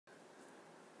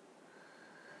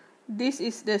This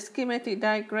is the schematic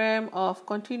diagram of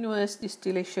continuous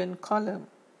distillation column.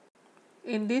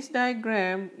 In this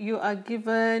diagram, you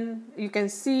can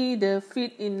see the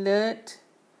feed inlet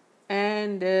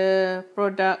and the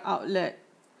product outlet.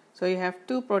 So you have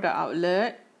two product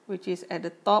outlet, which is at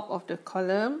the top of the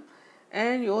column,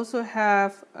 and you also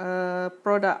have a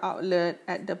product outlet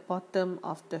at the bottom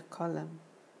of the column.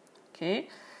 Okay,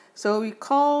 so we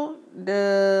call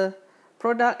the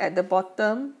product at the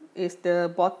bottom is the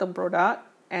bottom product,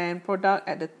 and product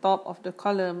at the top of the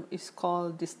column is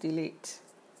called distillate.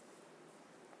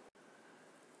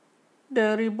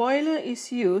 The reboiler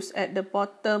is used at the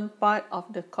bottom part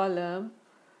of the column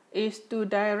is to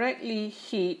directly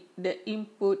heat the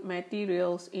input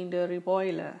materials in the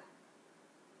reboiler.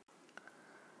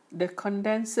 The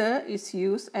condenser is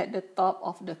used at the top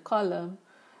of the column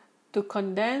to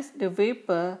condense the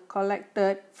vapor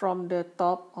collected from the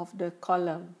top of the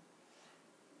column.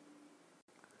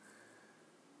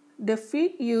 The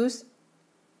feed used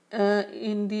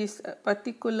in this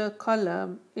particular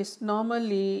column is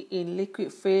normally in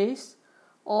liquid phase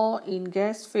or in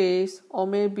gas phase, or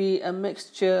maybe a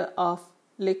mixture of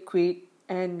liquid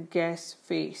and gas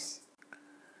phase.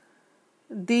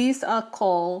 These are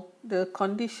called the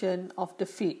condition of the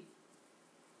feed.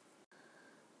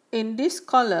 In this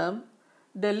column,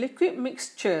 the liquid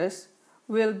mixtures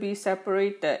will be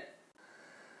separated.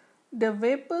 The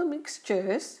vapor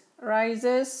mixtures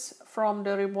rises from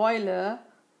the reboiler,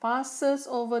 passes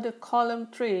over the column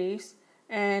trays,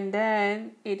 and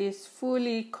then it is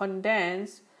fully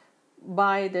condensed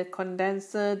by the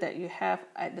condenser that you have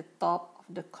at the top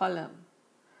of the column.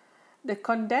 The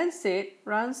condensate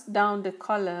runs down the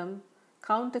column,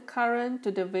 countercurrent to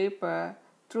the vapor,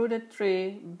 through the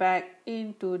tray back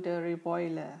into the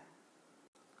reboiler.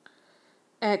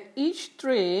 At each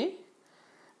tray,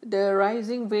 the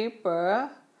rising vapor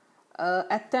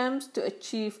attempts to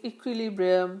achieve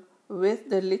equilibrium with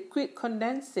the liquid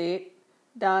condensate,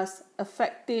 thus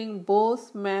affecting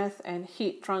both mass and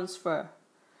heat transfer.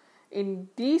 In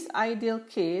this ideal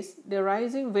case, the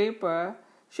rising vapor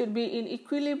should be in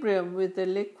equilibrium with the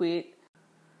liquid,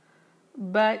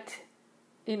 but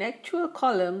in actual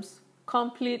columns,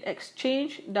 complete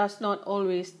exchange does not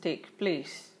always take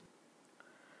place.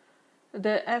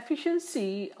 The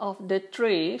efficiency of the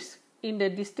trays in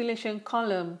the distillation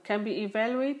column can be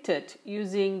evaluated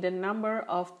using the number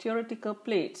of theoretical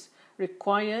plates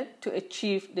required to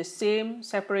achieve the same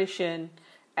separation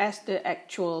as the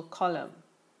actual column.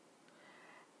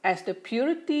 As the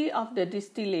purity of the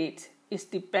distillate is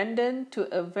dependent to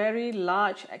a very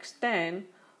large extent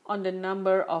on the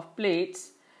number of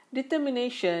plates,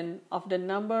 determination of the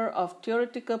number of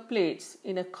theoretical plates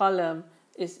in a column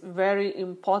is very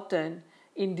important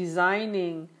in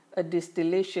designing a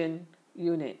distillation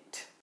unit.